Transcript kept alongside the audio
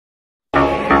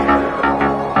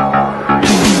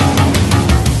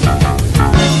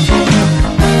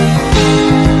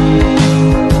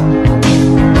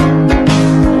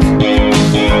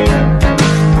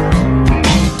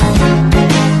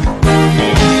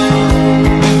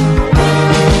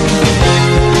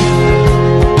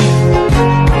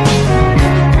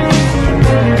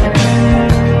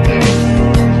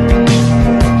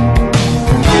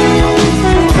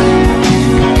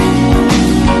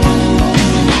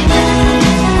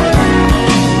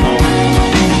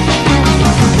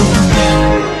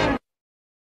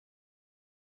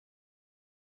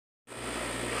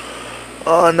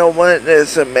On the one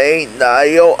is me,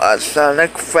 Niall, a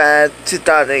Sonic fan,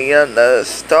 today in the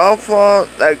Starfall,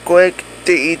 the quick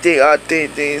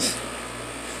DEDRDDs,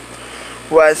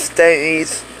 West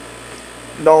Days,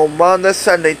 November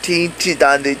 17,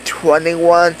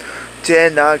 2021,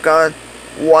 Jenagon,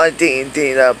 1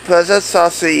 D&D, the Present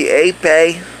Saucy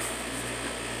 8-Bay,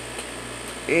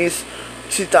 is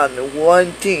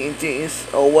 2001 D&D's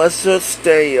Western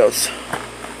Studios.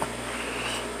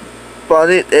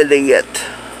 Bonnie Elliott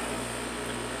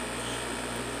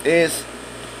is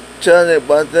Johnny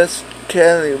Brothers,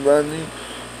 Kelly Running,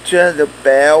 Johnny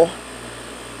Bell,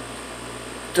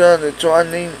 Johnny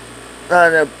Johnny,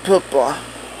 and Purple.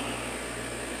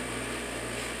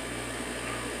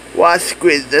 What's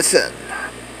great listen?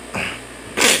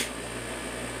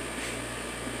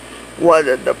 One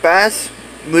of the best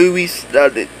movies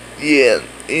of the year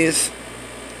is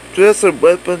just a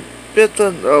weapon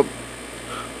of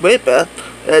Weapon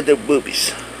at the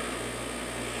movies.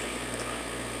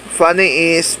 Funny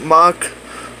is Mark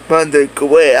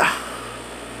Vanderguer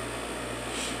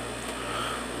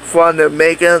from the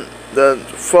making the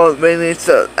 4 minutes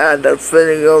and the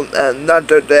film and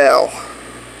Notre Dame.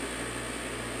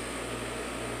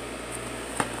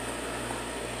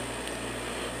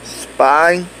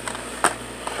 Spine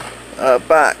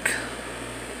back.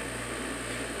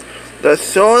 The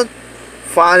short,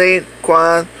 funny,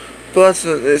 quiet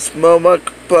person is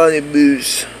Mark Body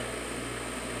Moose.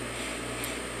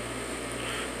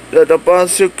 The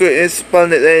boss secret is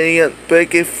spontaneous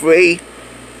breaking free.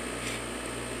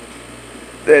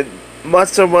 The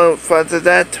mastermind finds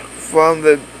that from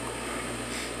the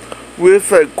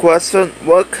with a question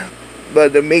work by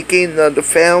the making of the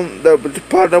film the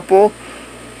portable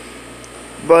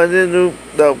but then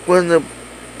the when the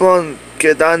bond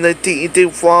get on the D&D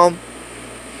form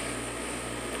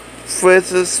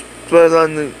phrases but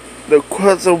on the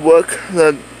question work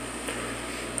the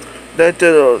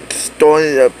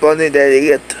story of Bonnie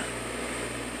Elliott.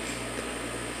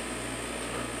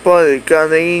 Bonnie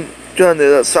Gunning joined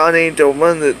the Sony to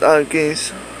win it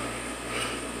against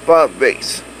Bob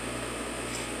Bates.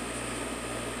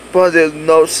 Bonnie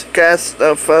knows cast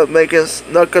of filmmakers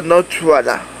no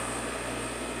trailer.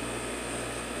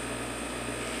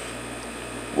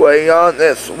 Way on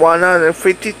is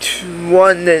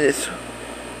 151 minutes.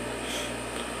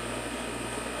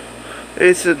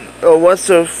 It's a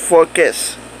Western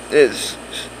focus. It's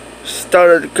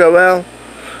started to go out.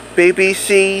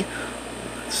 BBC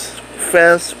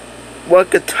fans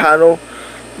work a title.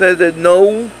 There's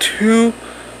no two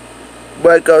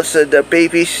records that the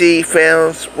BBC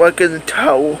fans working the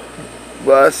title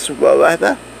was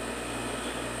whatever.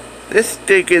 This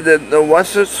thing in the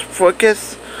Western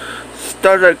focus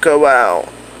started to go out.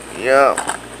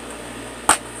 Yeah.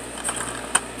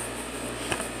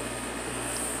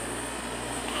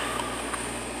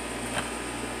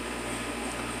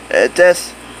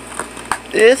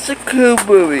 It's a cool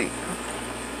movie.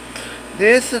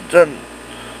 This is a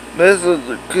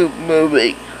cool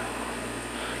movie.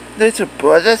 This is a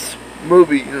brothers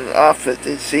movie in the office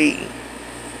to see.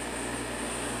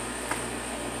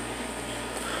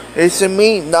 It's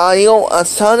me, Niall, a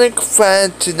Sonic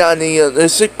fan tonight.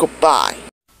 Let's say goodbye.